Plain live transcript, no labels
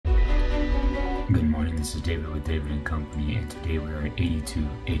Good morning, this is David with David & Company, and today we are at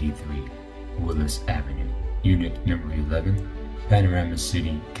 8283 Willis Avenue, unit number 11, Panorama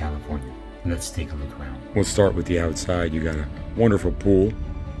City, California. Let's take a look around. We'll start with the outside. You got a wonderful pool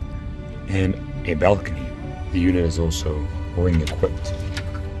and a balcony. The unit is also ring equipped.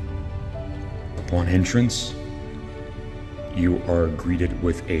 Upon entrance, you are greeted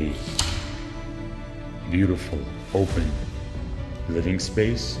with a beautiful open living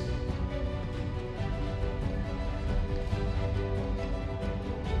space.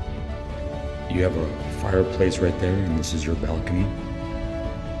 You have a fireplace right there, and this is your balcony.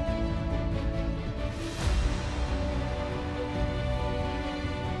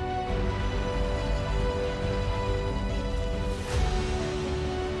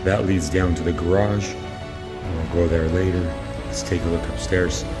 That leads down to the garage. We'll go there later. Let's take a look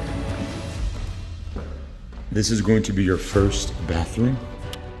upstairs. This is going to be your first bathroom.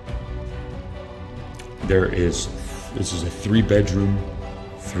 This is a 3-bedroom,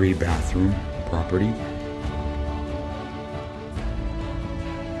 3-bathroom property. You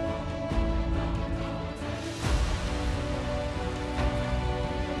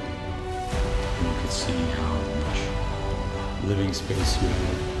can see how much living space you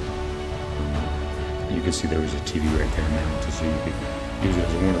have. You can see there was a TV right there mounted, so you could use it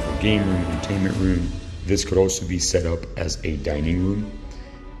as a wonderful game room, entertainment room. This could also be set up as a dining room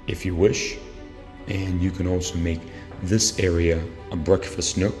if you wish, and you can also make this area a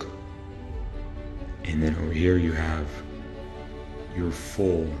breakfast nook. And then over here you have your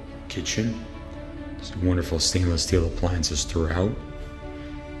full kitchen. There's wonderful stainless steel appliances throughout.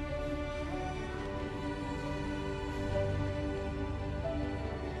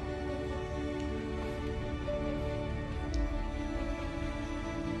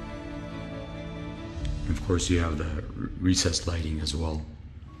 Of course, you have the recessed lighting as well.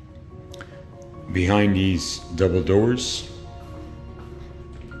 Behind these double doors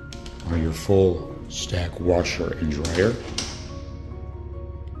are your full stack washer and dryer.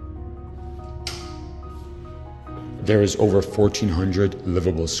 There is over 1,400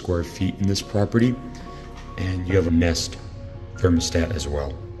 livable square feet in this property, and you have a Nest thermostat as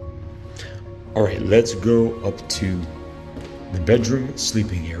well. All right, let's go up to the bedroom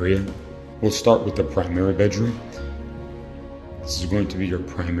sleeping area. We'll start with the primary bedroom. This is going to be your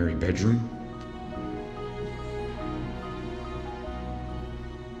primary bedroom.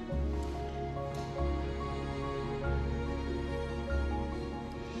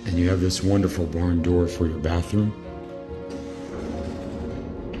 And you have this wonderful barn door for your bathroom.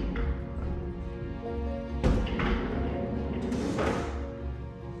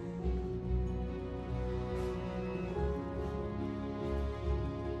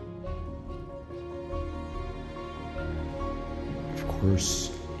 Of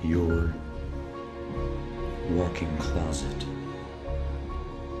course, your walk-in closet.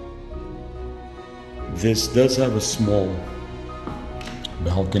 This does have a small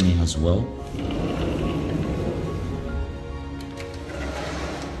balcony as well.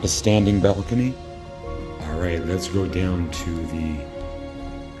 A standing balcony. All right, let's go down to the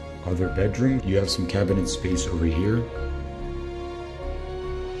other bedroom. You have some cabinet space over here.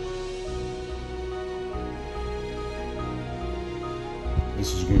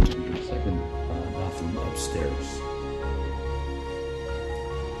 This is going to be your second bathroom upstairs.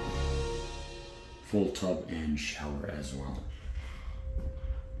 Full tub and shower as well.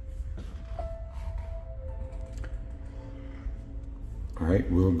 All right,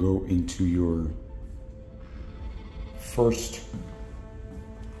 we'll go into your first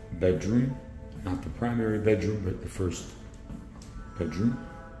bedroom, not the primary bedroom, but the first bedroom.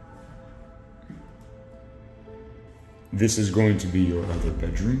 This is going to be your other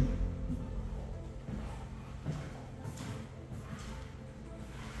bedroom.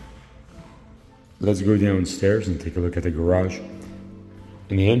 Let's go downstairs and take a look at the garage.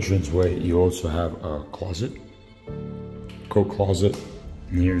 In the entranceway, you also have a closet, coat closet,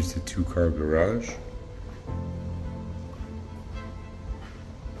 and here's the 2-car garage.